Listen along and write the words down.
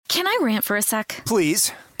Can I rant for a sec?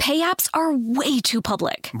 Please. Pay apps are way too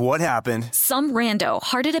public. What happened? Some rando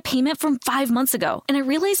hearted a payment from 5 months ago, and I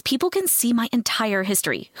realized people can see my entire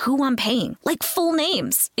history, who I'm paying, like full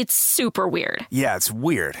names. It's super weird. Yeah, it's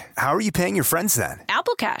weird. How are you paying your friends then?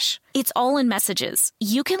 Apple Cash. It's all in messages.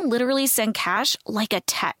 You can literally send cash like a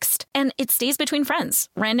text, and it stays between friends.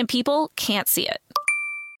 Random people can't see it.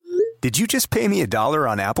 Did you just pay me $1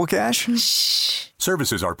 on Apple Cash? Shh.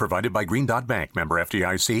 Services are provided by Green Dot Bank. Member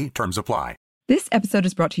FDIC. Terms apply. This episode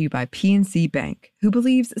is brought to you by PNC Bank, who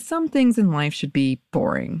believes some things in life should be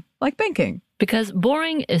boring, like banking. Because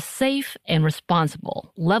boring is safe and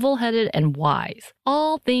responsible, level-headed and wise.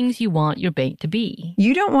 All things you want your bank to be.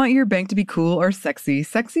 You don't want your bank to be cool or sexy.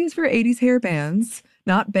 Sexy is for 80s hair bands,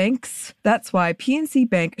 not banks. That's why PNC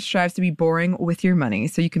Bank strives to be boring with your money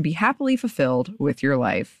so you can be happily fulfilled with your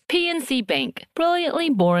life. PNC Bank,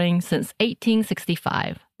 brilliantly boring since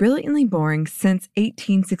 1865. Brilliantly Boring Since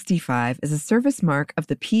 1865 is a service mark of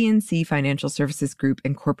the PNC Financial Services Group,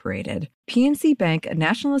 Incorporated. PNC Bank, a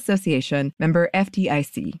National Association, member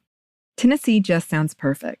FDIC. Tennessee just sounds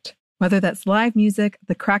perfect. Whether that's live music,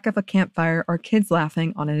 the crack of a campfire, or kids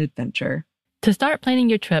laughing on an adventure. To start planning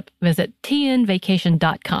your trip, visit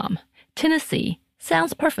tnvacation.com. Tennessee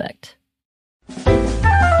sounds perfect.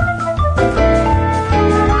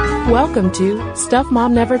 Welcome to Stuff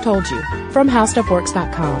Mom Never Told You from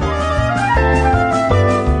HowStuffWorks.com.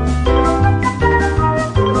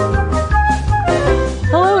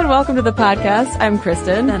 Hello and welcome to the podcast. I'm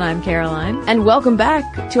Kristen. And I'm Caroline. And welcome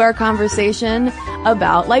back to our conversation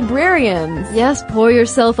about librarians. Yes, pour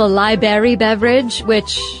yourself a library beverage,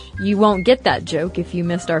 which you won't get that joke if you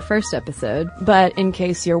missed our first episode. But in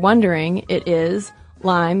case you're wondering, it is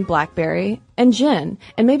lime, blackberry, and gin,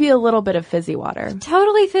 and maybe a little bit of fizzy water.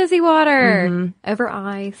 Totally fizzy water. Over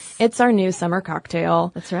ice. It's our new summer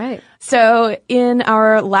cocktail. That's right. So in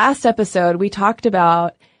our last episode, we talked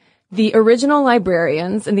about the original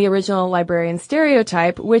librarians and the original librarian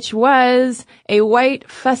stereotype, which was a white,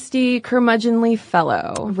 fusty, curmudgeonly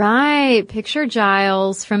fellow. Right. Picture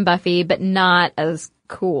Giles from Buffy, but not as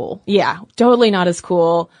cool. Yeah, totally not as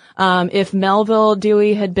cool. If Melville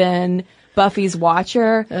Dewey had been Buffy's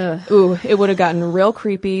watcher, it would have gotten real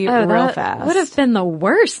creepy real fast. Would have been the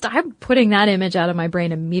worst. I'm putting that image out of my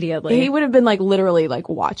brain immediately. He would have been literally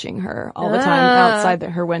watching her all the time outside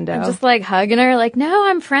her window. I'm just hugging her no,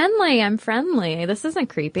 I'm friendly. This isn't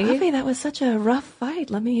creepy. Buffy, that was such a rough fight.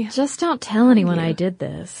 Just don't tell anyone I did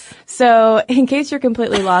this. So, in case you're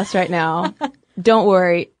completely lost right now, don't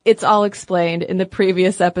worry. It's all explained in the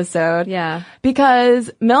previous episode. Yeah. Because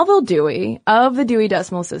Melville Dewey of the Dewey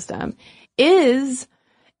Decimal System is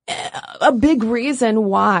a big reason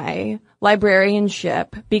why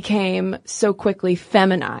librarianship became so quickly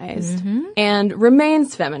feminized and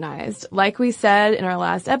remains feminized. Like we said in our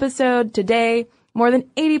last episode, today, more than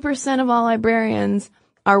 80% of all librarians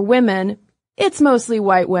are women. It's mostly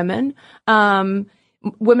white women.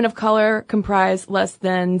 Women of color comprise less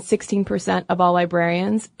than 16% of all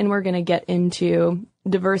librarians, and we're going to get into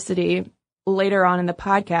diversity later on in the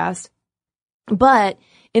podcast. But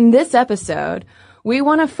in this episode, we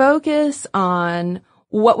want to focus on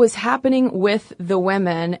what was happening with the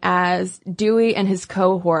women as Dewey and his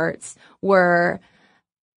cohorts were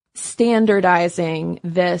standardizing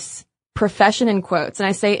this profession in quotes. And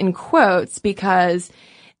I say in quotes because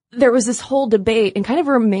there was this whole debate, and kind of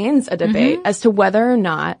remains a debate, as to whether or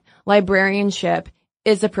not librarianship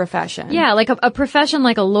is a profession. Yeah, a profession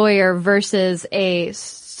like a lawyer versus a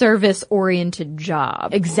service-oriented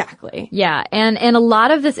job. Exactly. Yeah, and a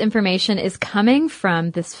lot of this information is coming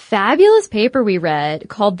from this fabulous paper we read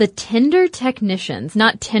called The Tender Technicians.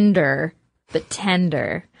 Not Tinder, but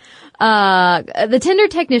Tender. The Tender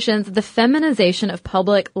Technicians, The Feminization of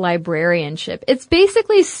Public Librarianship. It's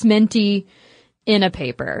basically Sminty in a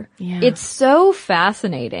paper. Yeah. It's so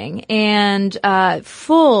fascinating and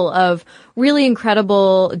full of really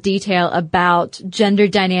incredible detail about gender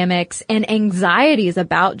dynamics and anxieties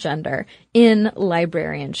about gender in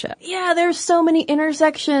librarianship. Yeah, there's so many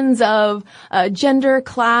intersections of gender,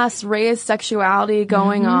 class, race, sexuality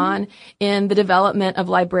going on in the development of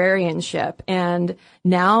librarianship. And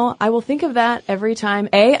now I will think of that every time.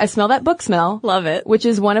 I smell that book smell. Love it. Which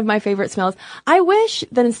is one of my favorite smells. I wish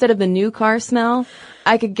that instead of the new car smell,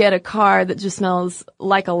 I could get a car that just smells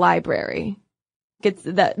like a library. Gets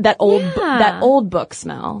that old book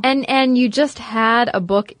smell. And you just had a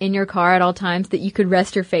book in your car at all times that you could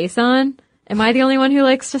rest your face on. Am I the only one who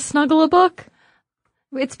likes to snuggle a book?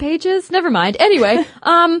 Its pages? Never mind. Anyway,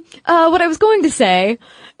 what I was going to say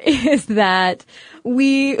is that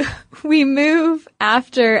we move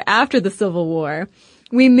after the Civil War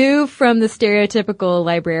We move from the stereotypical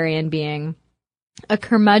librarian being a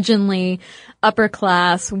curmudgeonly,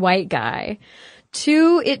 upper-class white guy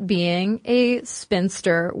to it being a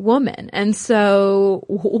spinster woman. And so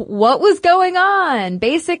what was going on?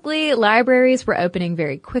 Basically, libraries were opening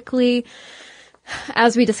very quickly.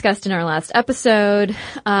 As we discussed in our last episode,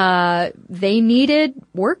 they needed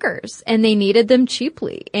workers and they needed them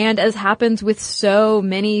cheaply. And as happens with so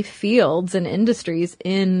many fields and industries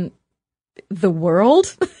in the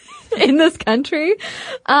world, in this country,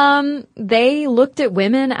 they looked at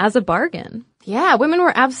women as a bargain. Yeah, women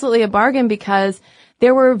were absolutely a bargain because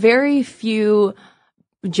there were very few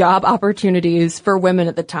job opportunities for women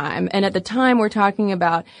at the time. And at the time we're talking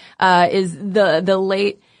about is the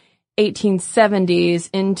late 1870s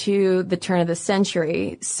into the turn of the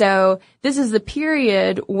century. So this is the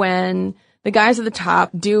period when the guys at the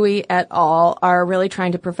top, Dewey et al., are really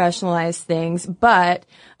trying to professionalize things. But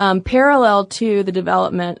parallel to the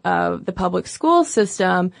development of the public school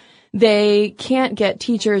system, they can't get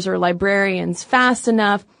teachers or librarians fast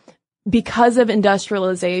enough. Because of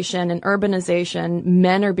industrialization and urbanization,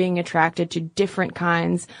 men are being attracted to different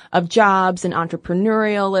kinds of jobs and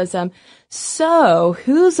entrepreneurialism. So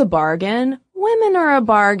who's a bargain? Women are a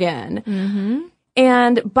bargain. Mm-hmm.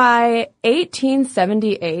 And by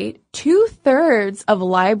 1878, 2/3 of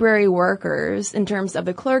library workers, in terms of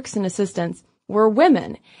the clerks and assistants, were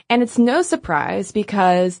women. And it's no surprise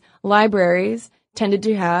because libraries tended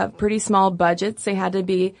to have pretty small budgets. They had to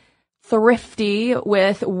be thrifty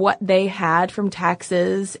with what they had from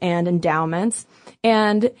taxes and endowments.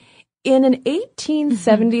 And in an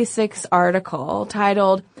 1876 article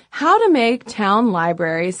titled How to Make Town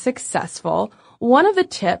Libraries Successful, one of the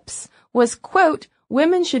tips was, quote,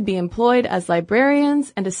 women should be employed as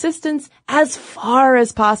librarians and assistants as far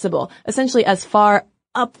as possible, essentially as far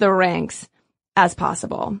up the ranks as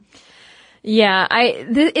possible. Yeah,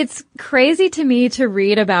 it's crazy to me to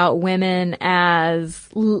read about women as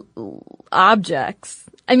objects.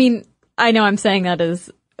 I mean, I know I'm saying that as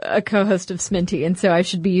a co-host of Sminty, and so I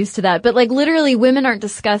should be used to that. But like literally, women aren't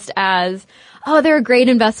discussed as, oh, they're a great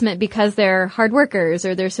investment because they're hard workers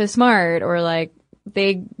or they're so smart or like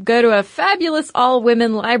they go to a fabulous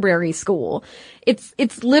all-women library school.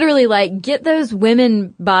 It's literally like, get those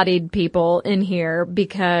women-bodied people in here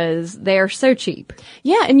because they are so cheap.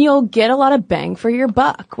 Yeah, and you'll get a lot of bang for your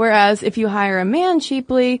buck. Whereas if you hire a man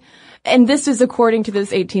cheaply, and this is according to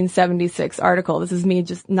this 1876 article, this is me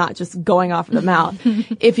not just going off of the mouth.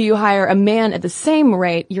 If you hire a man at the same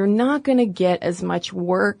rate, you're not going to get as much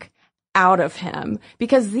work out of him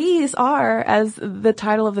because these are, as the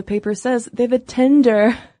title of the paper says, they're the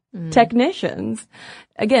tender technicians.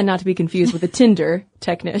 Again, not to be confused with the Tinder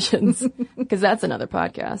technicians, because that's another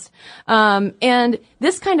podcast. And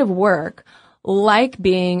this kind of work, like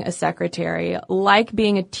being a secretary, like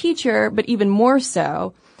being a teacher, but even more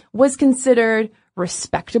so, was considered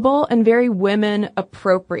respectable and very women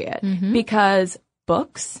appropriate because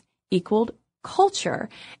books equaled culture.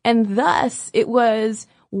 And thus it was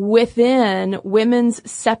within women's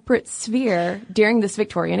separate sphere during this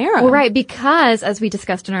Victorian era. Well, right, because as we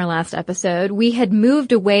discussed in our last episode, we had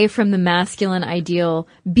moved away from the masculine ideal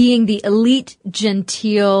being the elite,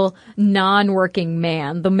 genteel, non-working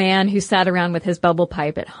man, the man who sat around with his bubble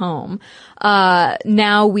pipe at home.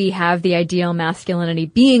 Now we have the ideal masculinity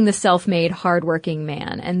being the self-made, hardworking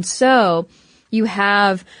man. And so you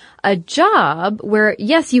have a job where,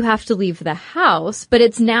 yes, you have to leave the house, but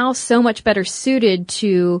it's now so much better suited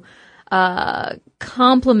to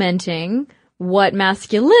complementing what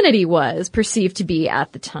masculinity was perceived to be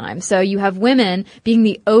at the time. So you have women being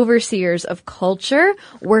the overseers of culture,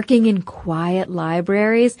 working in quiet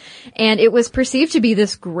libraries, and it was perceived to be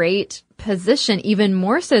this great position, even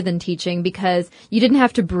more so than teaching, because you didn't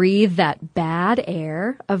have to breathe that bad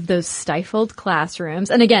air of those stifled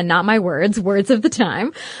classrooms. And again, not my words, words of the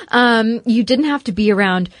time. You didn't have to be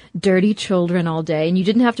around dirty children all day, and you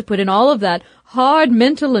didn't have to put in all of that hard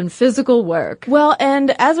mental and physical work. Well,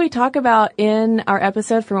 and as we talk about in our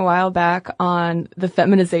episode from a while back on the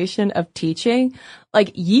feminization of teaching,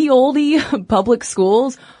 like ye olde public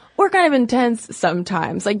schools were kind of intense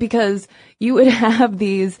sometimes, like because you would have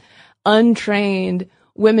these untrained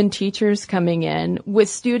women teachers coming in with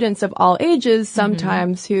students of all ages,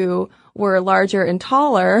 sometimes who were larger and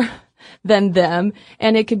taller than them,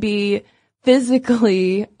 and it could be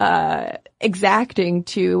physically exacting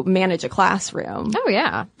to manage a classroom. Oh,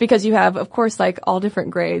 yeah. Because you have, of course, like all different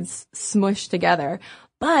grades smushed together,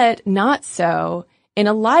 but not so in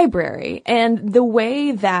a library. And the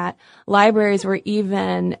way that libraries were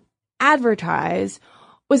even advertised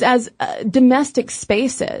was as domestic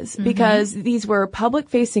spaces, because these were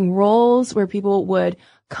public-facing roles where people would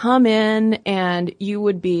come in and you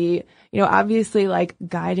would be, obviously like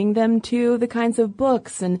guiding them to the kinds of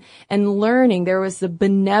books and learning. There was the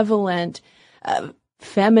benevolent,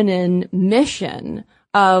 feminine mission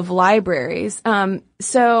of libraries.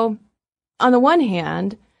 So on the one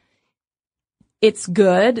hand, it's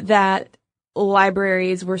good that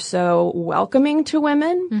libraries were so welcoming to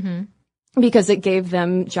women because it gave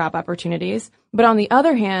them job opportunities. But on the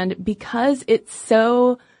other hand, because it's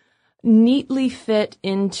so neatly fit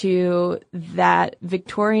into that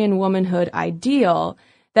Victorian womanhood ideal,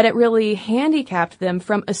 that it really handicapped them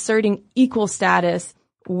from asserting equal status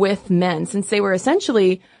with men, since they were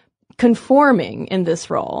essentially conforming in this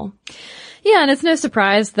role. Yeah, and it's no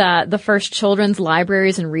surprise that the first children's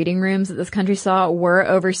libraries and reading rooms that this country saw were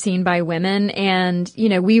overseen by women. And,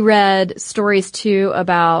 we read stories too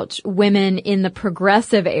about women in the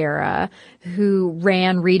progressive era who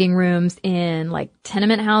ran reading rooms in like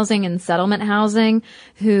tenement housing and settlement housing,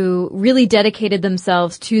 who really dedicated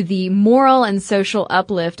themselves to the moral and social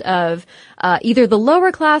uplift of either the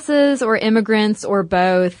lower classes or immigrants or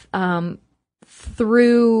both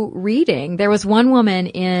through reading. There was one woman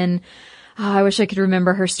in I wish I could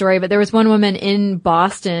remember her story, but there was one woman in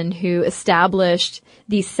Boston who established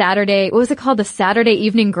the what was it called? The Saturday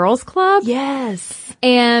Evening Girls Club? Yes.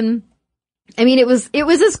 And I mean, it was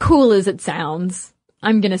as cool as it sounds.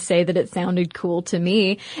 I'm going to say that it sounded cool to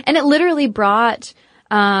me. And it literally brought,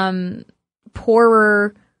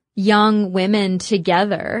 poorer young women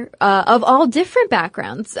together, of all different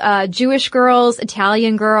backgrounds, Jewish girls,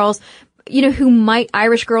 Italian girls,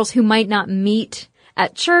 Irish girls who might not meet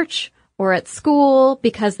at church or at school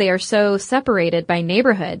because they are so separated by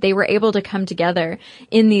neighborhood. They were able to come together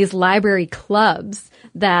in these library clubs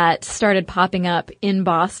that started popping up in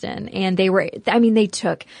Boston. And they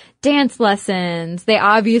took dance lessons. They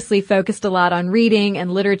obviously focused a lot on reading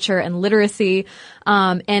and literature and literacy.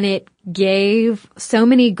 And it gave so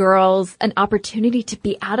many girls an opportunity to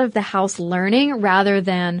be out of the house learning rather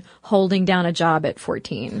than holding down a job at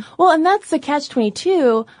 14. Well, and that's the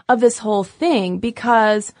catch-22 of this whole thing,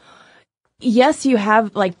 because yes, you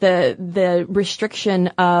have like the restriction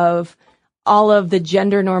of all of the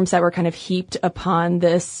gender norms that were kind of heaped upon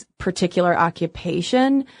this particular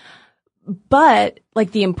occupation, but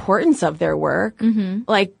like the importance of their work,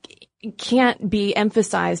 like can't be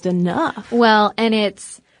emphasized enough. Well, and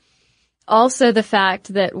it's also the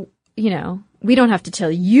fact that, we don't have to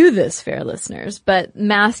tell you this, fair listeners, but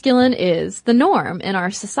masculine is the norm in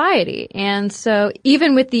our society. And so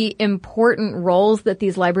even with the important roles that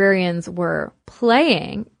these librarians were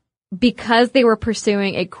playing, because they were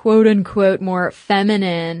pursuing a quote unquote more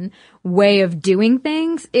feminine way of doing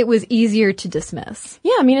things, it was easier to dismiss.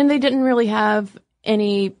 Yeah, I mean, and they didn't really have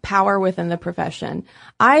any power within the profession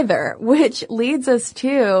either, which leads us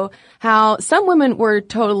to how some women were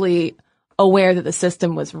totally aware that the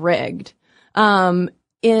system was rigged. In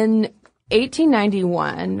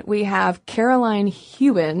 1891, we have Caroline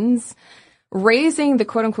Hewins raising the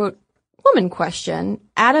quote-unquote woman question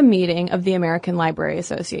at a meeting of the American Library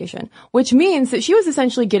Association, which means that she was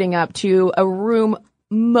essentially getting up to a room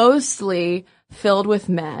mostly filled with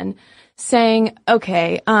men saying,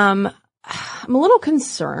 okay, I'm a little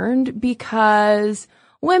concerned because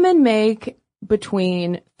women make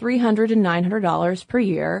between $300 and $900 per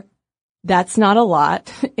year. That's not a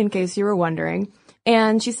lot, in case you were wondering.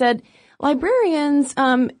 And she said, librarians,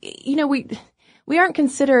 we aren't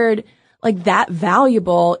considered like that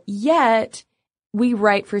valuable, yet we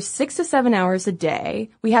write for 6 to 7 hours a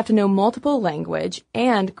day. We have to know multiple language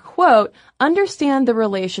and, quote, understand the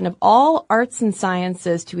relation of all arts and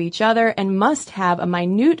sciences to each other and must have a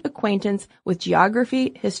minute acquaintance with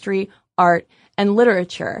geography, history, art, and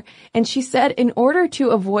literature. And she said in order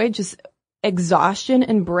to avoid just exhaustion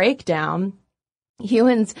and breakdown,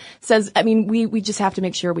 Hewins says, I mean, we just have to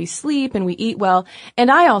make sure we sleep and we eat well.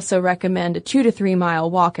 And I also recommend a 2 to 3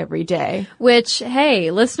 mile walk every day. Which,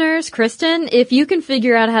 hey, listeners, Kristen, if you can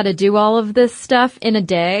figure out how to do all of this stuff in a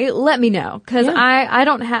day, let me know. Cause I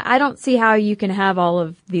don't see how you can have all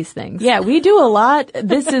of these things. Yeah, we do a lot.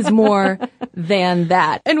 This is more than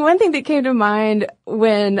that. And one thing that came to mind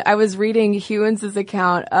when I was reading Hewins'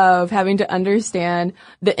 account of having to understand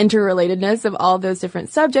the interrelatedness of all those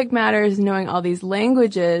different subject matters, knowing all these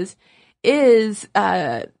languages, is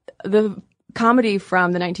the comedy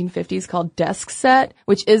from the 1950s called Desk Set,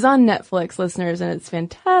 which is on Netflix, listeners, and it's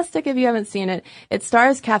fantastic if you haven't seen it. It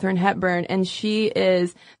stars Katharine Hepburn, and she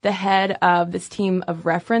is the head of this team of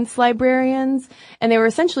reference librarians, and they were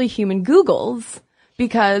essentially human Googles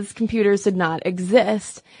because computers did not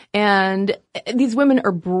exist. And these women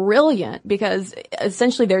are brilliant because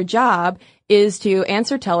essentially their job is to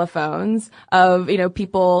answer telephones of,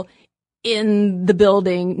 people in the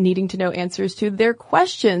building needing to know answers to their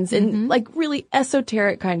questions and like really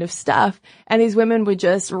esoteric kind of stuff. And these women would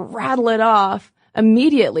just rattle it off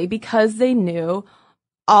immediately because they knew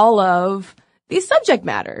all of these subject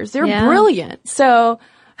matters. They're brilliant. So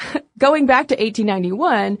going back to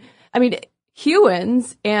 1891,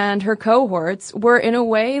 Hewins and her cohorts were in a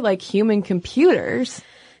way like human computers.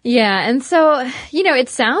 Yeah. And so, it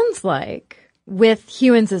sounds like with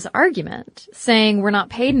Hewins' argument saying we're not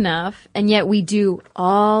paid enough and yet we do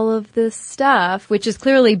all of this stuff, which is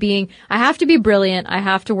clearly being, I have to be brilliant. I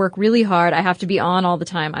have to work really hard. I have to be on all the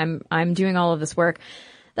time. I'm doing all of this work.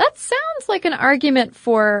 That sounds like an argument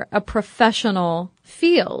for a professional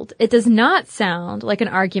field. It does not sound like an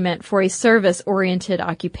argument for a service-oriented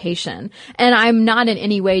occupation. And I'm not in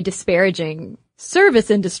any way disparaging service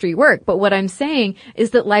industry work, but what I'm saying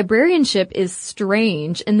is that librarianship is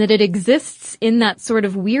strange and that it exists in that sort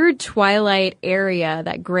of weird twilight area,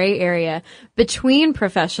 that gray area between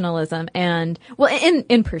professionalism and,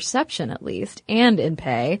 in perception at least, and in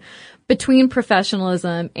pay, between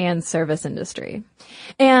professionalism and service industry.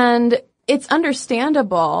 And it's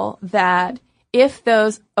understandable that if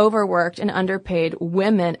those overworked and underpaid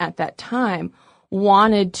women at that time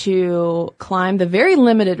wanted to climb the very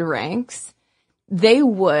limited ranks, they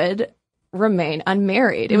would remain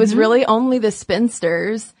unmarried. It was really only the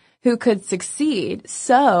spinsters who could succeed.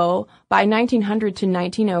 So by 1900 to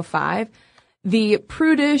 1905, the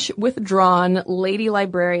prudish, withdrawn lady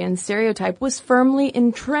librarian stereotype was firmly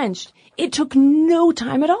entrenched. It took no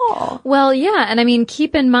time at all. Well, yeah. And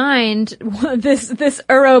keep in mind this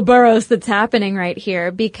Ouroboros that's happening right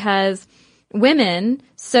here, because women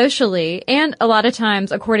socially, and a lot of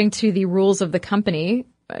times according to the rules of the company,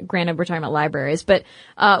 granted we're talking about libraries, but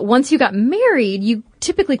once you got married, you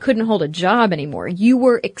typically couldn't hold a job anymore. You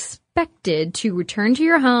were expected to return to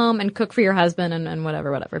your home and cook for your husband and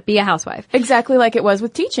whatever, be a housewife. Exactly like it was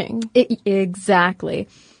with teaching. Exactly.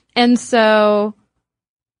 And so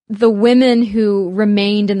the women who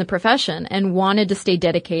remained in the profession and wanted to stay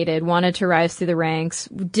dedicated, wanted to rise through the ranks,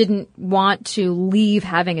 didn't want to leave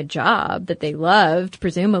having a job that they loved,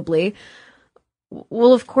 presumably.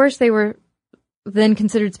 Well, of course they were then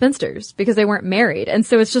considered spinsters because they weren't married. And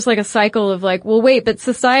so it's just like a cycle of like, well, wait, but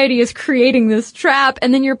society is creating this trap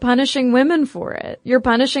and then you're punishing women for it. You're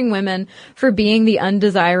punishing women for being the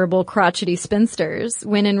undesirable crotchety spinsters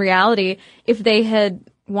when in reality, if they had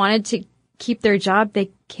wanted to keep their job, they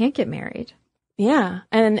can't get married. Yeah.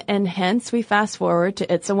 And hence we fast forward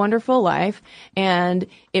to It's a Wonderful Life. And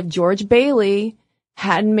if George Bailey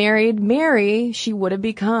hadn't married Mary, she would have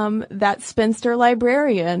become that spinster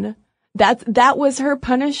librarian. That was her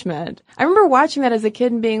punishment. I remember watching that as a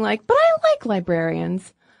kid and being like, but I like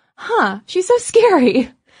librarians. She's so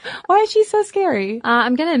scary. Why is she so scary?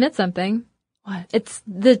 I'm going to admit something. What? It's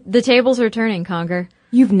the tables are turning, Conger.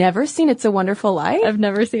 You've never seen It's a Wonderful Life? I've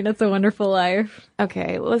never seen It's a Wonderful Life.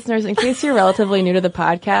 Okay, listeners, in case you're relatively new to the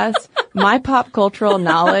podcast, my pop cultural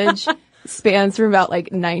knowledge spans from about like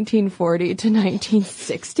 1940 to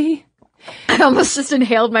 1960. I almost just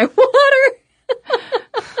inhaled my water.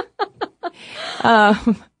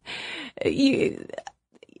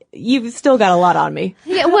 You've still got a lot on me.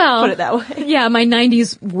 Yeah, well, put it that way. Yeah, my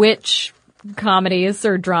 90s witch comedies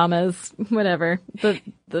or dramas, whatever.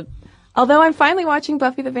 Although I'm finally watching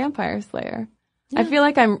Buffy the Vampire Slayer. Yeah. I feel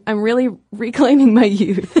like I'm really reclaiming my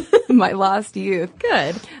youth, my lost youth.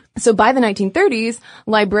 Good. So by the 1930s,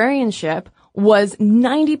 librarianship was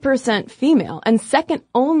 90% female and second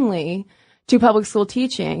only to public school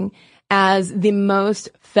teaching as the most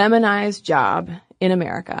feminized job in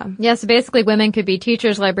America. Yeah, so basically women could be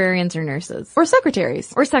teachers, librarians, or nurses. Or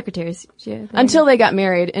secretaries. Yeah. Until they got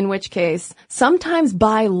married, in which case, sometimes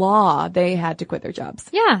by law, they had to quit their jobs.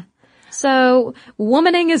 Yeah. So,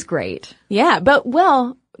 womaning is great. Yeah, but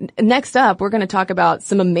next up, we're going to talk about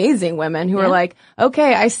some amazing women who are like,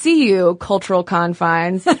 okay, I see you, cultural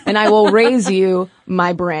confines, and I will raise you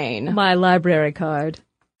my brain. My library card.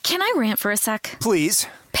 Can I rant for a sec? Please.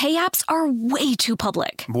 Pay apps are way too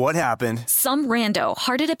public. What happened? Some rando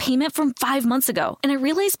hearted a payment from 5 months ago, and I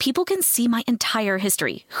realized people can see my entire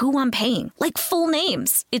history, who I'm paying, like full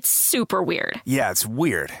names. It's super weird. Yeah, it's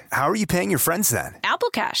weird. How are you paying your friends then? Apple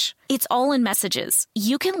Cash. It's all in messages.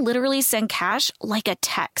 You can literally send cash like a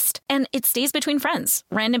text, and it stays between friends.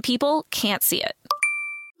 Random people can't see it.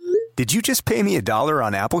 Did you just pay me $1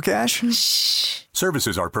 on Apple Cash? Shh.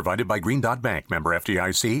 Services are provided by Green Dot Bank, member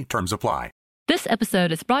FDIC. Terms apply. This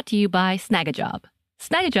episode is brought to you by Snagajob.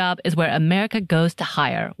 Snagajob is where America goes to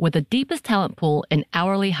hire, with the deepest talent pool in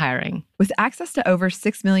hourly hiring. With access to over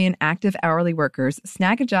 6 million active hourly workers,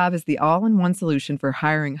 Snagajob is the all-in-one solution for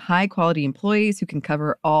hiring high-quality employees who can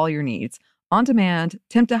cover all your needs. On demand,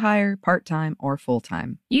 temp to hire, part-time, or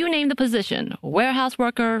full-time. You name the position: warehouse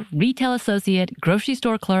worker, retail associate, grocery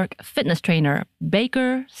store clerk, fitness trainer,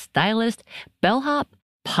 baker, stylist, bellhop,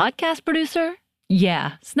 podcast producer.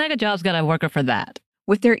 Yeah, Snagajob's got a worker for that.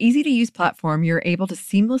 With their easy-to-use platform, you're able to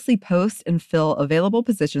seamlessly post and fill available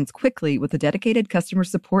positions quickly with a dedicated customer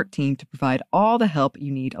support team to provide all the help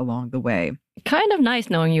you need along the way. Kind of nice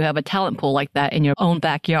knowing you have a talent pool like that in your own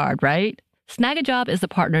backyard, right? Snagajob is the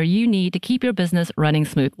partner you need to keep your business running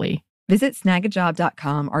smoothly. Visit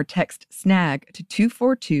snagajob.com or text SNAG to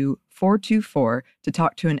 242-424 to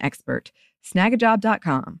talk to an expert.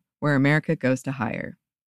 Snagajob.com, where America goes to hire.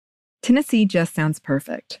 Tennessee just sounds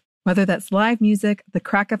perfect. Whether that's live music, the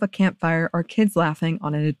crack of a campfire, or kids laughing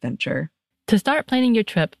on an adventure. To start planning your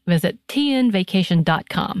trip, visit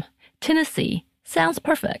tnvacation.com. Tennessee sounds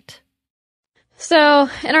perfect. So,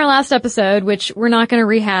 in our last episode, which we're not going to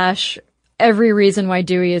rehash every reason why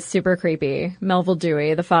Dewey is super creepy, Melville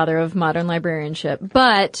Dewey, the father of modern librarianship,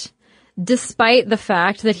 but despite the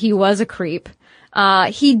fact that he was a creep,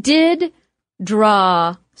 he did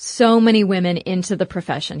draw so many women into the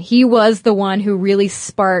profession. He was the one who really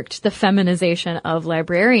sparked the feminization of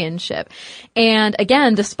librarianship. And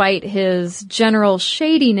again, despite his general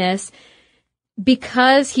shadiness,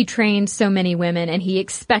 because he trained so many women and he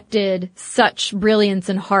expected such brilliance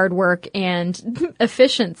and hard work and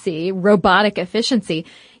efficiency, robotic efficiency,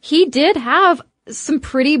 he did have some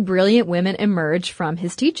pretty brilliant women emerge from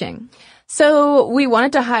his teaching. So we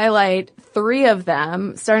wanted to highlight 3 of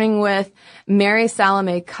them, starting with Mary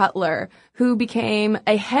Salome Cutler, who became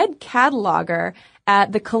a head cataloger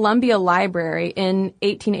at the Columbia Library in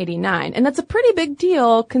 1889. And that's a pretty big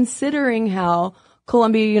deal considering how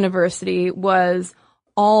Columbia University was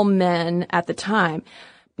all men at the time.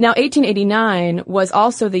 Now, 1889 was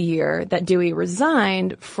also the year that Dewey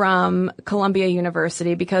resigned from Columbia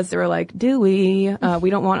University because they were like, Dewey, we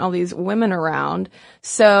don't want all these women around.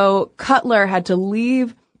 So Cutler had to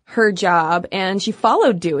leave her job, and she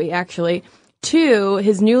followed Dewey, actually, to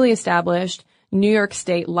his newly established New York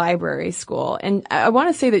State Library School. And I want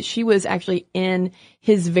to say that she was actually in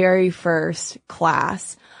his very first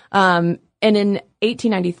class. And in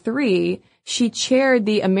 1893, she chaired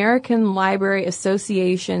the American Library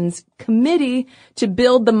Association's committee to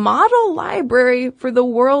build the model library for the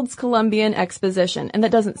World's Columbian Exposition. And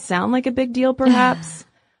that doesn't sound like a big deal, perhaps,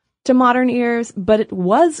 to modern ears, but it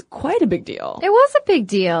was quite a big deal. It was a big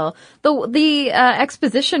deal. The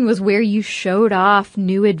exposition was where you showed off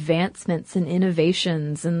new advancements and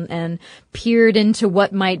innovations and peered into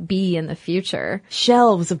what might be in the future.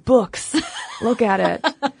 Shelves of books. Look at it.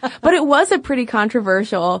 But it was a pretty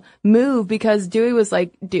controversial move because Dewey was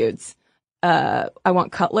like, dudes, I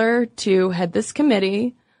want Cutler to head this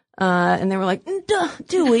committee. And they were like,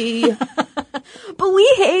 Dewey. But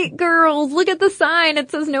we hate girls. Look at the sign.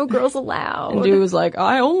 It says no girls allowed. And Dewey was like,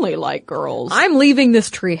 I only like girls. I'm leaving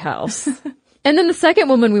this treehouse. And then the second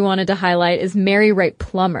woman we wanted to highlight is Mary Wright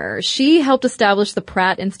Plummer. She helped establish the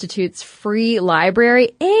Pratt Institute's free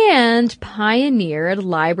library and pioneered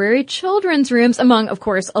library children's rooms, among, of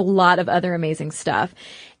course, a lot of other amazing stuff,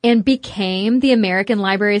 and became the American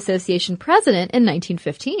Library Association president in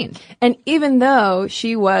 1915. And even though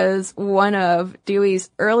she was one of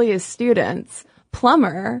Dewey's earliest students,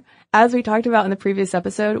 Plummer, as we talked about in the previous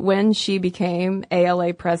episode, when she became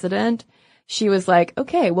ALA president, she was like,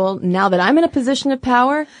 okay, well, now that I'm in a position of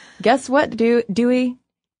power, guess what, Dewey?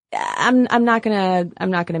 I'm not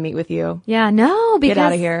gonna meet with you. Yeah, no, because get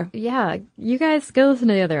out of here. Yeah, you guys go listen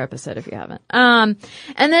to the other episode if you haven't. And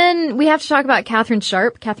then we have to talk about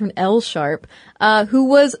Catherine L. Sharp, who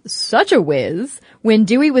was such a whiz. When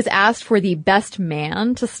Dewey was asked for the best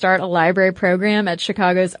man to start a library program at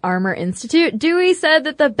Chicago's Armour Institute, Dewey said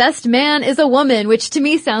that the best man is a woman, which to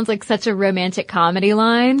me sounds like such a romantic comedy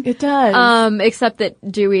line. It does. Except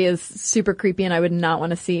that Dewey is super creepy and I would not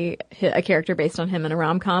want to see a character based on him in a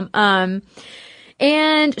rom-com.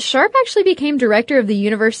 And Sharp actually became director of the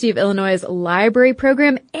University of Illinois' library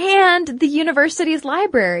program and the university's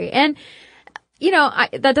library. And, you know,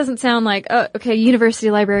 that doesn't sound like, oh, okay, university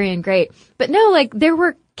librarian, great. But no, like, there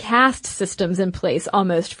were caste systems in place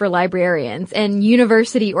almost for librarians, and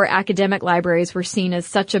university or academic libraries were seen as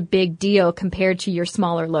such a big deal compared to your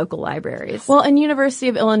smaller local libraries. Well, and University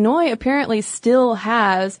of Illinois apparently still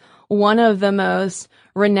has one of the most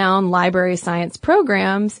renowned library science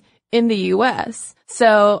programs in the U.S.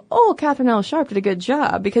 So, Catherine L. Sharp did a good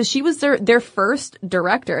job because she was their first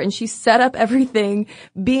director, and she set up everything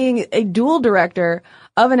being a dual director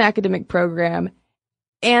of an academic program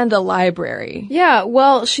and a library. Yeah,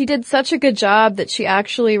 well, she did such a good job that she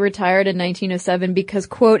actually retired in 1907 because,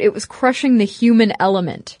 quote, it was crushing the human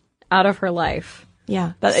element out of her life.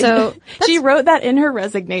 Yeah. So she wrote that in her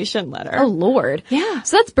resignation letter. Oh, Lord. Yeah.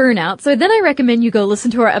 So that's burnout. So then I recommend you go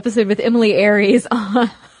listen to our episode with Emily Aries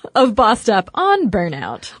of Bossed Up on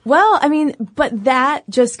burnout. Well, I mean, but that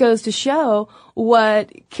just goes to show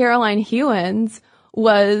what Caroline Hewins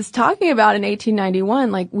was talking about in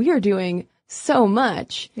 1891. Like, we are doing so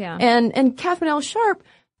much. Yeah. And Catherine L. Sharp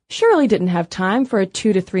surely didn't have time for a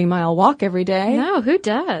 2 to 3 mile walk every day. No, who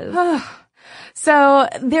does? So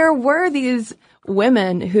there were these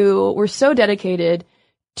women who were so dedicated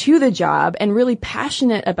to the job and really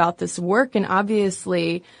passionate about this work, and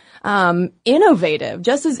obviously innovative,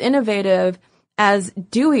 just as innovative as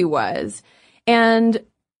Dewey was. And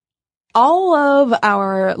all of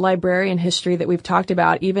our librarian history that we've talked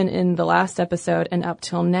about, even in the last episode and up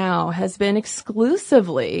till now, has been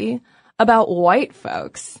exclusively about white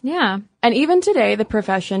folks. Yeah. And even today, the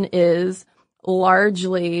profession is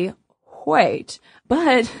largely white.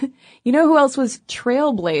 But you know who else was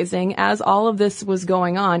trailblazing as all of this was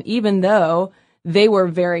going on, even though they were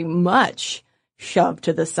very much shoved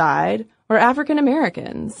to the side, were African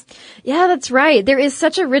Americans. Yeah, that's right. There is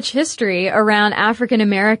such a rich history around African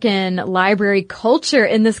American library culture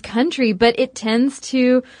in this country, but it tends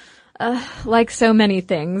to, like so many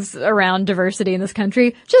things around diversity in this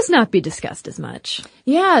country, just not be discussed as much.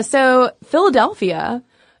 Yeah, so Philadelphia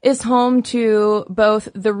is home to both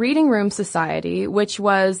the Reading Room Society, which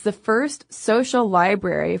was the first social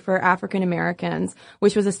library for African Americans,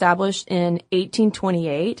 which was established in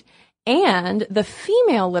 1828, and the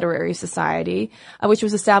Female Literary Society, which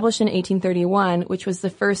was established in 1831, which was the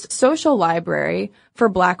first social library for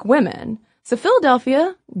Black women. So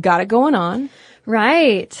Philadelphia got it going on.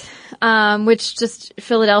 Right. Which just,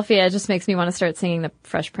 Philadelphia just makes me want to start singing the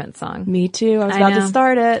Fresh Prince song. Me too. I was about to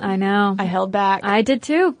start it. I know. I held back. I did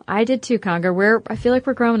too, Conger. I feel like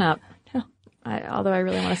we're grown up. Although I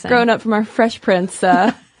really want to sing. Grown up from our Fresh Prince,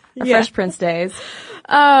 Fresh Prince days.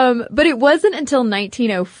 But it wasn't until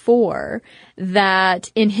 1904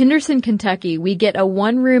 that in Henderson, Kentucky, we get a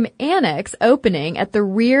one-room annex opening at the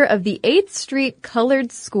rear of the 8th Street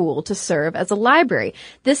Colored School to serve as a library.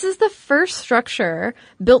 This is the first structure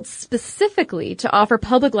built specifically to offer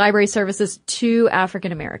public library services to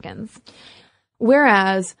African Americans.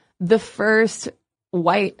 Whereas the first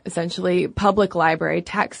white, essentially, public library,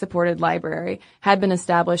 tax-supported library, had been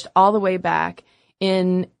established all the way back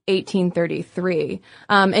in 1833.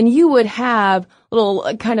 And you would have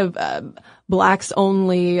little kind of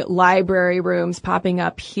blacks-only library rooms popping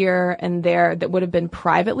up here and there that would have been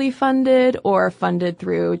privately funded or funded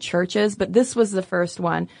through churches, but this was the first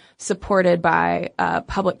one supported by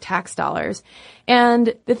public tax dollars.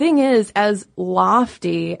 And the thing is, as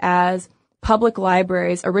lofty as public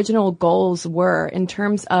libraries' original goals were in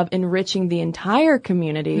terms of enriching the entire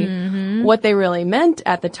community, what they really meant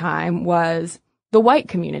at the time was the white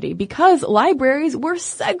community, because libraries were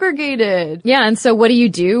segregated. Yeah, and so what do you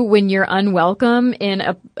do when you're unwelcome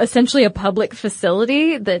in essentially a public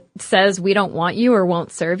facility that says we don't want you or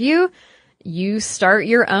won't serve you? You start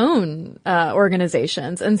your own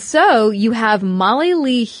organizations. And so you have Molly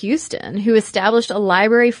Lee Houston, who established a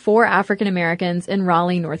library for African Americans in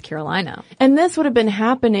Raleigh, North Carolina. And this would have been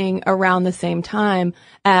happening around the same time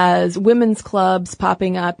as women's clubs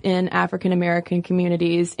popping up in African American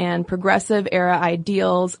communities and progressive era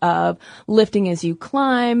ideals of lifting as you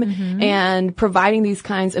climb and providing these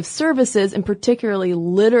kinds of services, and particularly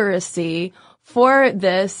literacy for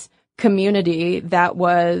this community that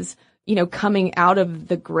was, you know, coming out of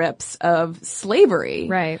the grips of slavery.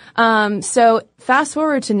 Right. So fast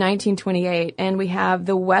forward to 1928, and we have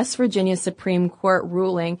the West Virginia Supreme Court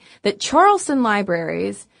ruling that Charleston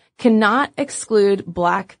libraries cannot exclude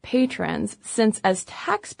Black patrons, since as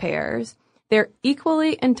taxpayers, they're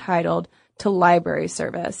equally entitled to library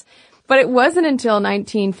service. But it wasn't until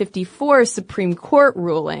 1954 Supreme Court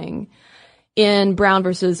ruling in Brown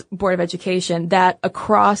versus Board of Education that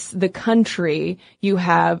across the country you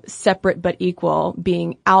have separate but equal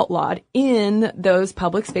being outlawed in those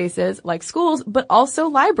public spaces like schools, but also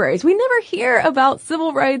libraries. We never hear about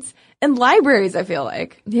civil rights in libraries, I feel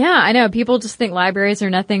like. Yeah, I know. People just think libraries are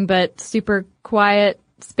nothing but super quiet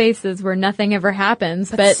spaces where nothing ever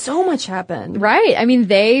happens. But so much happened. Right. I mean,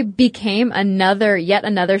 they became yet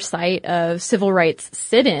another site of civil rights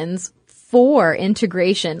sit-ins for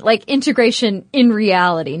integration, like integration in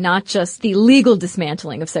reality, not just the legal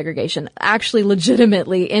dismantling of segregation, actually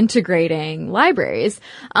legitimately integrating libraries.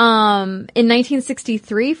 In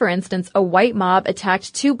 1963, for instance, a white mob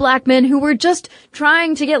attacked 2 black men who were just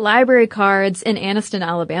trying to get library cards in Anniston,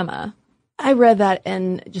 Alabama. I read that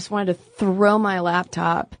and just wanted to throw my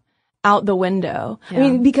laptop out the window. Yeah. I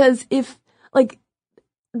mean, because if, like,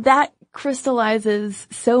 that crystallizes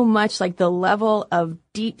so much, like, the level of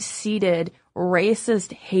deep-seated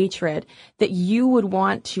racist hatred that you would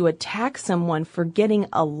want to attack someone for getting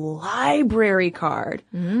a library card.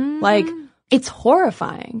 Mm-hmm. Like, it's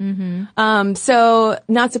horrifying. Mm-hmm. So,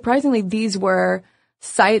 not surprisingly, these were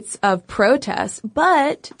sites of protest,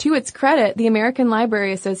 but to its credit, the American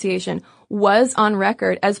Library Association was on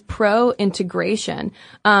record as pro-integration.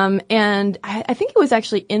 And I think it was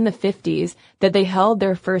actually in the 50s that they held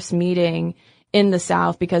their first meeting in the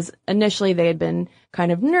South, because initially they had been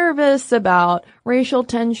kind of nervous about racial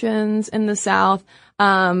tensions in the South.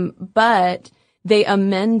 But they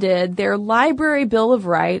amended their Library Bill of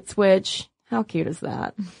Rights, which, how cute is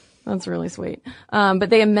that? That's really sweet. But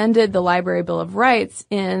they amended the Library Bill of Rights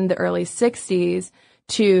in the early 60s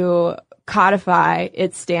to codify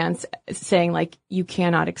its stance, saying, like, you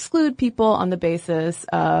cannot exclude people on the basis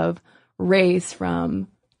of race from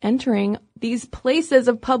entering these places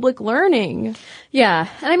of public learning. Yeah.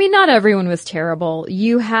 And I mean, not everyone was terrible.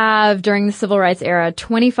 You have, during the Civil Rights era,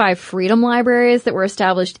 25 freedom libraries that were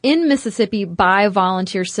established in Mississippi by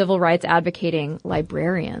volunteer civil rights advocating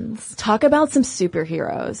librarians. Talk about some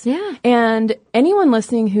superheroes. Yeah. And anyone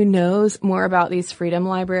listening who knows more about these freedom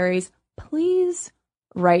libraries, please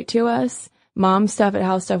write to us,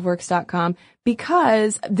 momstuff@howstuffworks.com,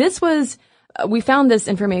 because we found this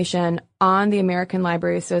information on the American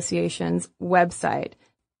Library Association's website.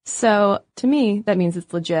 So to me, that means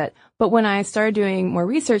it's legit. But when I started doing more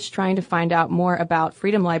research trying to find out more about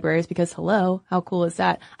freedom libraries, because hello, how cool is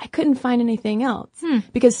that? I couldn't find anything else.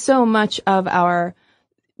 Because so much of our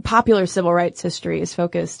popular civil rights history is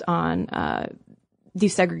focused on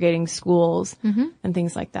desegregating schools and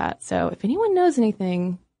things like that. So if anyone knows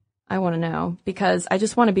anything, I want to know, because I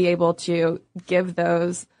just want to be able to give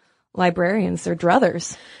those librarians their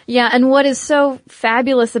druthers. Yeah, and what is so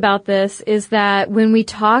fabulous about this is that when we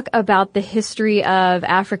talk about the history of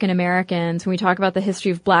African Americans, when we talk about the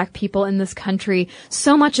history of Black people in this country,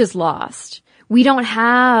 so much is lost. We don't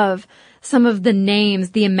have some of the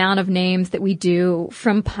names, the amount of names that we do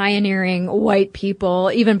from pioneering white people,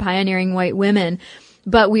 even pioneering white women.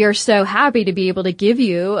 But we are so happy to be able to give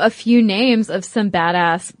you a few names of some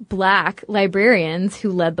badass Black librarians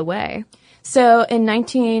who led the way. So in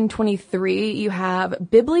 1923, you have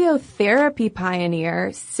bibliotherapy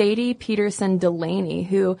pioneer Sadie Peterson Delaney,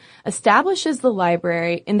 who establishes the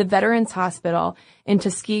library in the Veterans Hospital in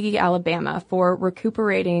Tuskegee, Alabama, for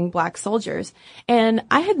recuperating Black soldiers. And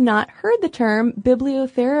I had not heard the term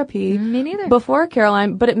bibliotherapy Me neither. before,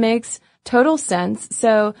 Caroline, but it makes total sense.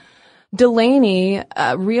 So Delaney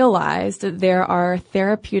realized that there are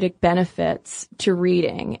therapeutic benefits to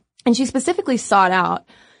reading, and she specifically sought out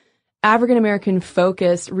African-American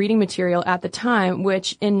focused reading material at the time,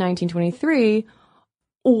 which in 1923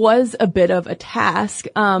 was a bit of a task.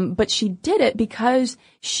 But she did it because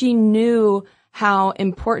she knew how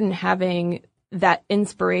important having that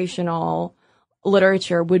inspirational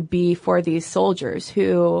literature would be for these soldiers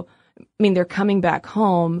who, I mean, they're coming back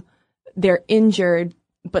home, they're injured,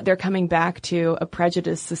 but they're coming back to a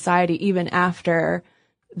prejudiced society even after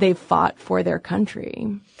they've fought for their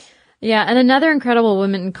country. Yeah, and another incredible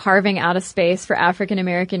woman carving out a space for African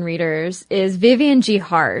American readers is Vivian G.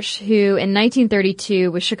 Harsh, who in 1932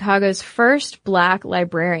 was Chicago's first Black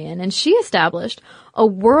librarian, and she established a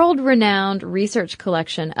world-renowned research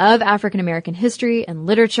collection of African American history and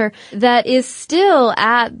literature that is still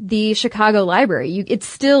at the Chicago Library. It's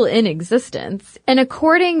still in existence. And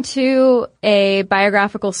according to a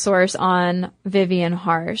biographical source on Vivian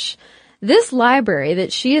Harsh, this library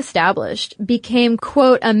that she established became,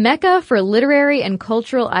 quote, a mecca for literary and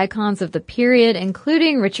cultural icons of the period,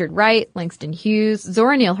 including Richard Wright, Langston Hughes,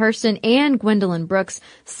 Zora Neale Hurston, and Gwendolyn Brooks,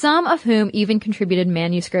 some of whom even contributed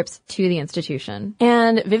manuscripts to the institution.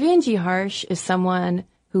 And Vivian G. Harsh is someone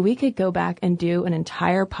who we could go back and do an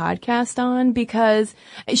entire podcast on, because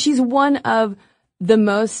she's one of the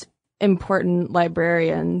most important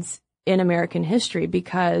librarians in American history,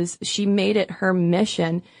 because she made it her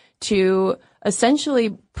mission to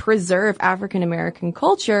essentially preserve African American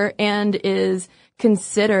culture, and is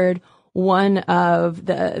considered one of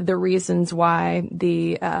the reasons why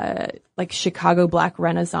the Chicago Black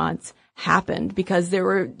Renaissance happened because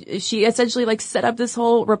she essentially like set up this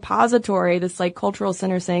whole repository, this like cultural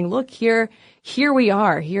center saying, look, here we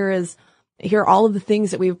are. Here are all of the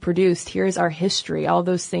things that we've produced. Here's our history, all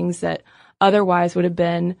those things that otherwise would have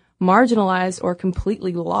been marginalized or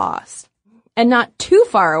completely lost. And not too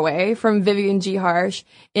far away from Vivian G. Harsh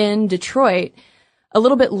in Detroit, a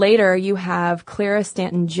little bit later, you have Clara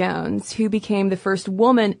Stanton Jones, who became the first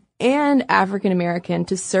woman and African American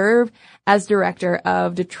to serve as director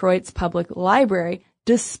of Detroit's public library,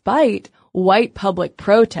 despite white public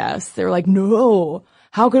protests. They were like, no,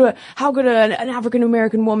 how could an African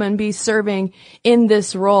American woman be serving in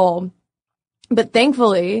this role? But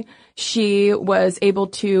thankfully, she was able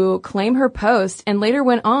to claim her post and later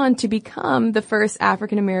went on to become the first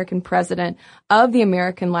African American president of the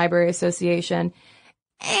American Library Association.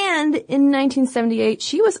 And in 1978,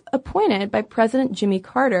 she was appointed by President Jimmy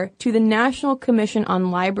Carter to the National Commission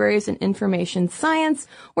on Libraries and Information Science,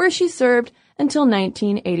 where she served until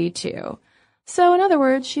 1982. So in other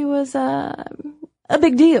words, she was a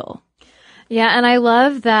big deal. Yeah, and I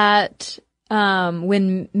love that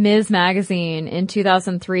when Ms. Magazine in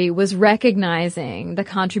 2003 was recognizing the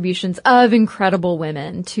contributions of incredible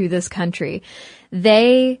women to this country,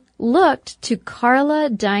 they looked to Carla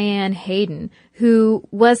Diane Hayden, who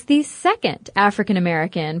was the second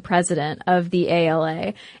African-American president of the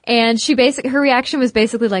ALA. And her reaction was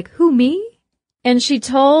basically like, who, me? And she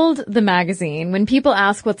told the magazine, when people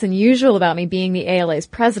ask what's unusual about me being the ALA's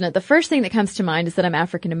president, the first thing that comes to mind is that I'm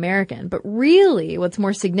African American. But really, what's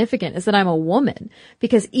more significant is that I'm a woman.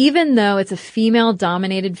 Because even though it's a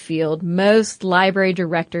female-dominated field, most library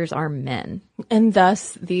directors are men. And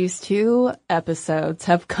thus, these two episodes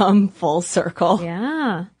have come full circle.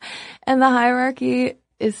 Yeah. And the hierarchy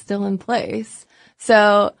is still in place.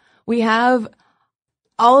 So we have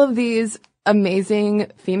all of these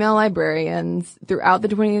amazing female librarians throughout the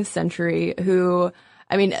 20th century who,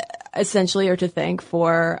 I mean, essentially are to thank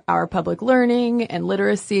for our public learning and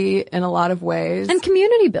literacy in a lot of ways. And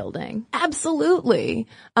community building. Absolutely.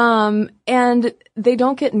 And they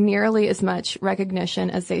don't get nearly as much recognition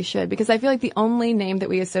as they should, because I feel like the only name that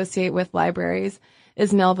we associate with libraries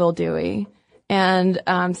is Melville Dewey. And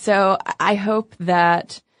so I hope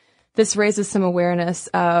that this raises some awareness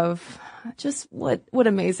of just what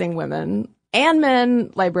amazing women and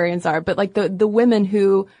men librarians are, but like the women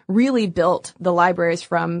who really built the libraries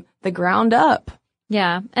from the ground up.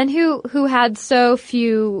 Yeah. And who had so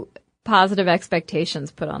few positive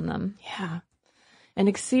expectations put on them. Yeah. And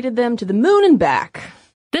exceeded them to the moon and back.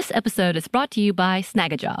 This episode is brought to you by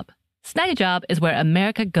Snagajob. Snagajob is where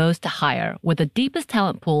America goes to hire, with the deepest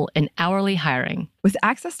talent pool in hourly hiring. With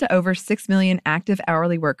access to over 6 million active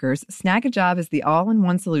hourly workers, Snagajob is the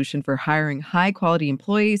all-in-one solution for hiring high-quality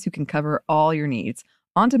employees who can cover all your needs.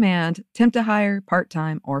 On demand, temp to hire,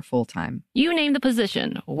 part-time, or full-time. You name the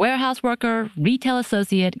position: warehouse worker, retail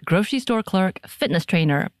associate, grocery store clerk, fitness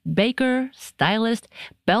trainer, baker, stylist,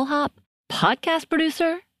 bellhop, podcast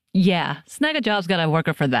producer. Yeah, Snagajob's got a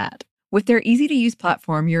worker for that. With their easy-to-use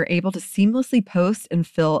platform, you're able to seamlessly post and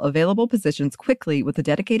fill available positions quickly with a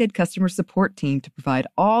dedicated customer support team to provide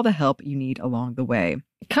all the help you need along the way.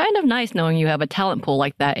 Kind of nice knowing you have a talent pool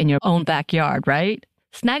like that in your own backyard, right?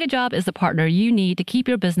 Snagajob is the partner you need to keep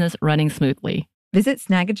your business running smoothly. Visit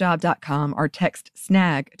snagajob.com or text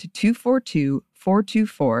SNAG to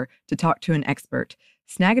 242-424 to talk to an expert.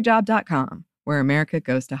 Snagajob.com, where America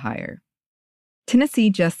goes to hire. Tennessee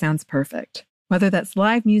just sounds perfect. Whether that's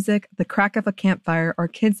live music, the crack of a campfire, or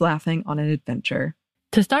kids laughing on an adventure.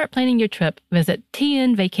 To start planning your trip, visit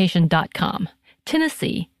tnvacation.com.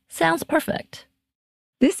 Tennessee sounds perfect.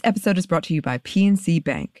 This episode is brought to you by PNC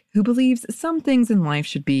Bank, who believes some things in life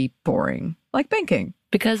should be boring, like banking.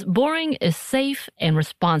 Because boring is safe and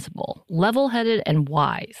responsible, level-headed and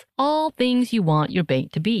wise. All things you want your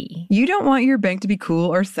bank to be. You don't want your bank to be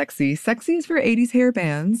cool or sexy. Sexy is for 80s hair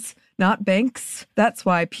bands, not banks. That's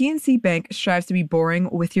why PNC Bank strives to be boring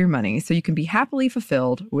with your money so you can be happily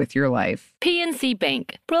fulfilled with your life. PNC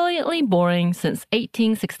Bank, brilliantly boring since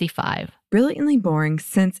 1865. Brilliantly Boring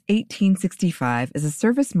Since 1865 is a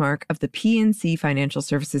service mark of the PNC Financial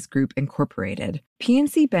Services Group, Incorporated.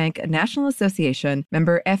 PNC Bank, a National Association,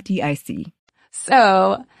 member FDIC.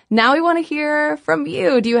 So now we want to hear from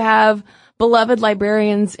you. Do you have beloved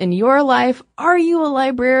librarians in your life? Are you a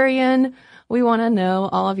librarian? We want to know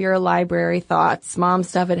all of your library thoughts.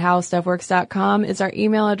 momstuff@howstuffworks.com is our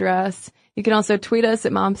email address. You can also tweet us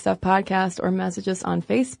at momstuffpodcast or message us on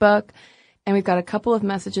Facebook. And we've got a couple of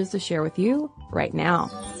messages to share with you right now.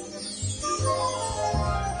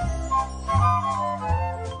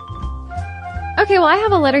 Okay, well, I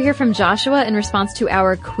have a letter here from Joshua in response to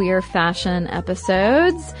our queer fashion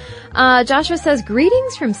episodes. Joshua says,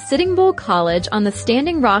 greetings from Sitting Bull College on the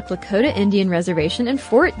Standing Rock Lakota Indian Reservation in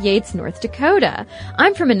Fort Yates, North Dakota.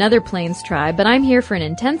 I'm from another Plains tribe, but I'm here for an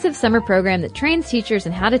intensive summer program that trains teachers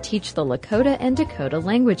in how to teach the Lakota and Dakota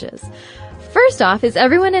languages. First off, is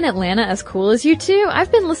everyone in Atlanta as cool as you two?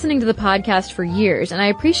 I've been listening to the podcast for years, and I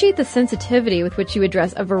appreciate the sensitivity with which you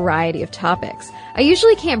address a variety of topics. I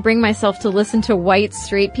usually can't bring myself to listen to white,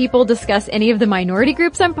 straight people discuss any of the minority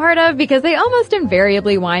groups I'm part of because they almost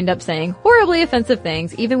invariably wind up saying horribly offensive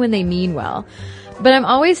things, even when they mean well. But I'm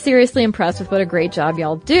always seriously impressed with what a great job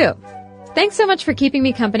y'all do. Thanks so much for keeping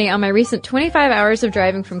me company on my recent 25 hours of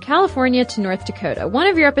driving from California to North Dakota. One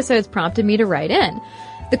of your episodes prompted me to write in.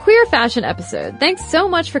 The queer fashion episode. Thanks so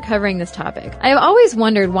much for covering this topic. I have always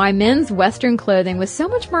wondered why men's Western clothing was so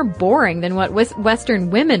much more boring than what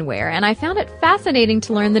Western women wear, and I found it fascinating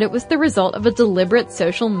to learn that it was the result of a deliberate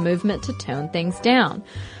social movement to tone things down.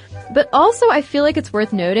 But also, I feel like it's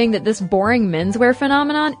worth noting that this boring menswear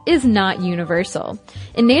phenomenon is not universal.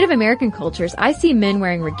 In Native American cultures, I see men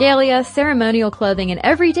wearing regalia, ceremonial clothing, and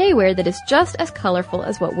everyday wear that is just as colorful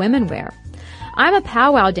as what women wear. I'm a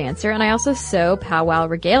powwow dancer, and I also sew powwow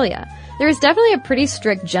regalia. There is definitely a pretty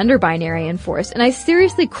strict gender binary enforced, and I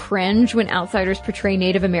seriously cringe when outsiders portray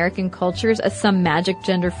Native American cultures as some magic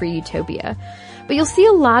gender-free utopia. But you'll see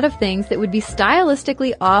a lot of things that would be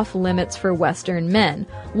stylistically off limits for Western men.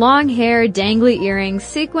 Long hair, dangly earrings,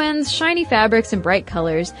 sequins, shiny fabrics, and bright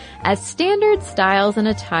colors as standard styles and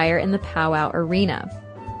attire in the powwow arena.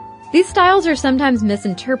 These styles are sometimes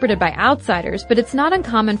misinterpreted by outsiders, but it's not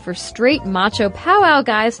uncommon for straight macho powwow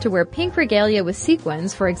guys to wear pink regalia with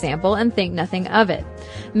sequins, for example, and think nothing of it.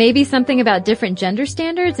 Maybe something about different gender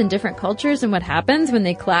standards in different cultures and what happens when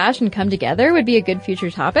they clash and come together would be a good future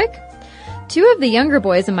topic. 2 of the younger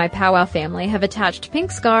boys in my powwow family have attached pink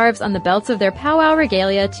scarves on the belts of their powwow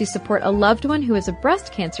regalia to support a loved one who is a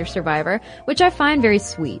breast cancer survivor, which I find very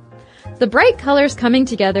sweet. The bright colors coming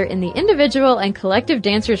together in the individual and collective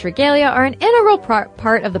dancers' regalia are an integral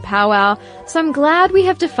part of the powwow, so I'm glad we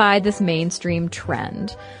have defied this mainstream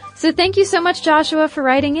trend. So thank you so much, Joshua, for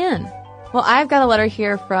writing in. Well, I've got a letter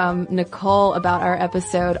here from Nicole about our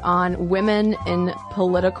episode on women in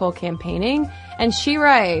political campaigning, and she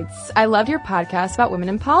writes, I loved your podcast about women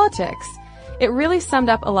in politics. It really summed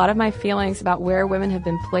up a lot of my feelings about where women have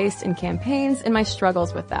been placed in campaigns and my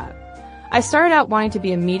struggles with that. I started out wanting to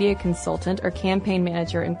be a media consultant or campaign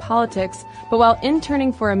manager in politics, but while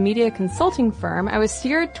interning for a media consulting firm, I was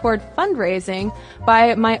steered toward fundraising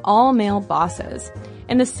by my all-male bosses.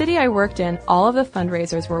 In the city I worked in, all of the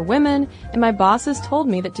fundraisers were women, and my bosses told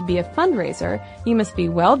me that to be a fundraiser, you must be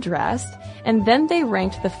well-dressed, and then they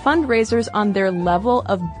ranked the fundraisers on their level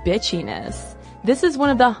of bitchiness. This is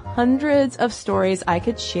one of the hundreds of stories I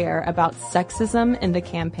could share about sexism in the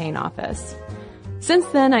campaign office. Since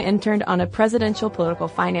then, I interned on a presidential political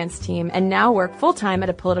finance team and now work full-time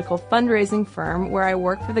at a political fundraising firm where I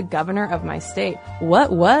work for the governor of my state.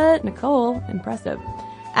 What? Nicole, impressive.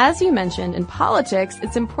 As you mentioned, in politics,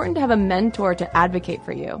 it's important to have a mentor to advocate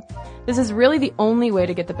for you. This is really the only way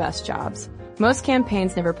to get the best jobs. Most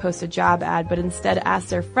campaigns never post a job ad, but instead ask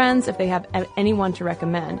their friends if they have anyone to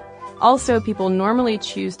recommend. Also, people normally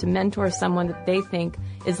choose to mentor someone that they think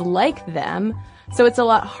is like them, so it's a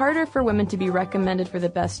lot harder for women to be recommended for the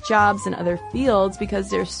best jobs in other fields because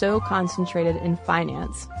they're so concentrated in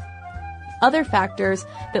finance. Other factors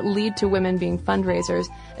that lead to women being fundraisers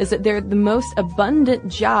is that they're the most abundant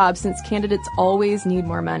job since candidates always need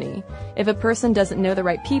more money. If a person doesn't know the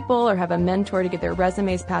right people or have a mentor to get their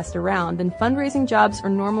resumes passed around, then fundraising jobs are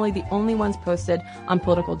normally the only ones posted on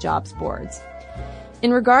political jobs boards.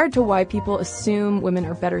 In regard to why people assume women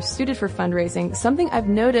are better suited for fundraising, something I've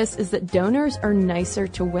noticed is that donors are nicer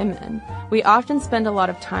to women. We often spend a lot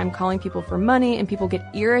of time calling people for money, and people get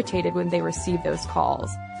irritated when they receive those calls.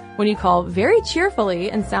 When you call very cheerfully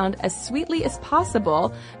and sound as sweetly as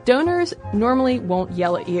possible, donors normally won't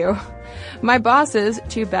yell at you. My bosses,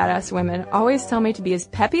 2 badass women, always tell me to be as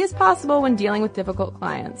peppy as possible when dealing with difficult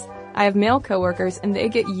clients. I have male coworkers, and they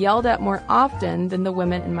get yelled at more often than the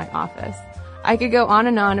women in my office. I could go on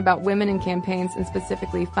and on about women in campaigns and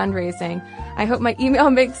specifically fundraising. I hope my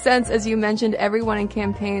email makes sense. As you mentioned, everyone in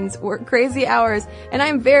campaigns work crazy hours, and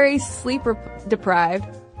I'm very sleep deprived.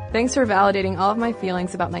 Thanks for validating all of my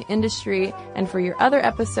feelings about my industry and for your other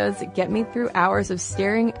episodes that get me through hours of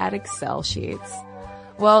staring at Excel sheets.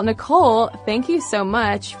 Well, Nicole, thank you so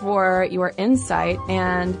much for your insight,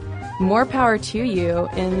 and more power to you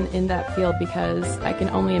in that field, because I can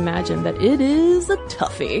only imagine that it is a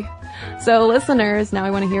toughie. So listeners, now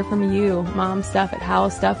I want to hear from you.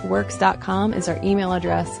 momstuff@howstuffworks.com is our email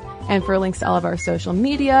address. And for links to all of our social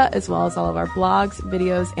media, as well as all of our blogs,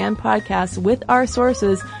 videos, and podcasts with our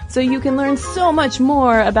sources, so you can learn so much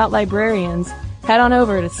more about librarians, head on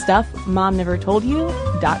over to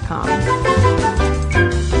stuffmomnevertoldyou.com.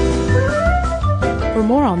 For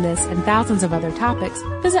more on this and thousands of other topics,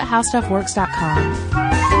 visit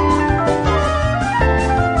howstuffworks.com.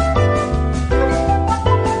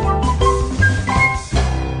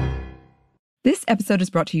 This episode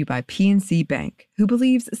is brought to you by PNC Bank, who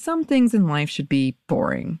believes some things in life should be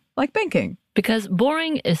boring, like banking. Because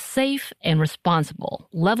boring is safe and responsible,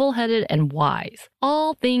 level-headed and wise.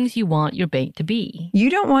 All things you want your bank to be.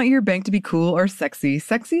 You don't want your bank to be cool or sexy.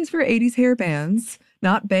 Sexy is for 80s hair bands,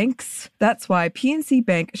 not banks. That's why PNC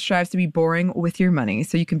Bank strives to be boring with your money,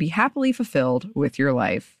 so you can be happily fulfilled with your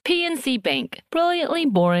life. PNC Bank, brilliantly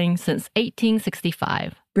boring since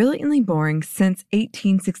 1865. Brilliantly Boring Since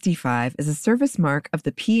 1865 is a service mark of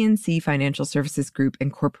the PNC Financial Services Group,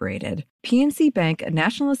 Incorporated. PNC Bank, a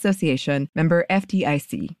National Association, member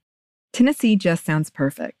FDIC. Tennessee just sounds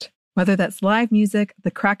perfect. Whether that's live music, the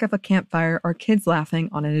crack of a campfire, or kids laughing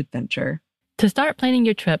on an adventure. To start planning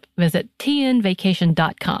your trip, visit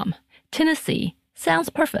tnvacation.com. Tennessee sounds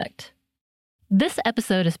perfect. This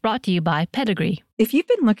episode is brought to you by Pedigree. If you've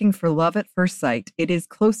been looking for love at first sight, it is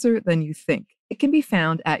closer than you think. It can be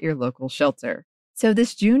found at your local shelter. So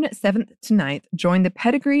this June 7th to 9th, join the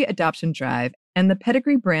Pedigree Adoption Drive, and the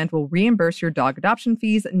Pedigree brand will reimburse your dog adoption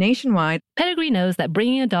fees nationwide. Pedigree knows that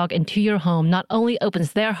bringing a dog into your home not only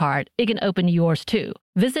opens their heart, it can open yours too.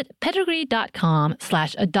 Visit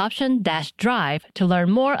pedigree.com/adoption-drive to learn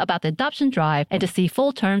more about the adoption drive and to see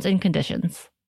full terms and conditions.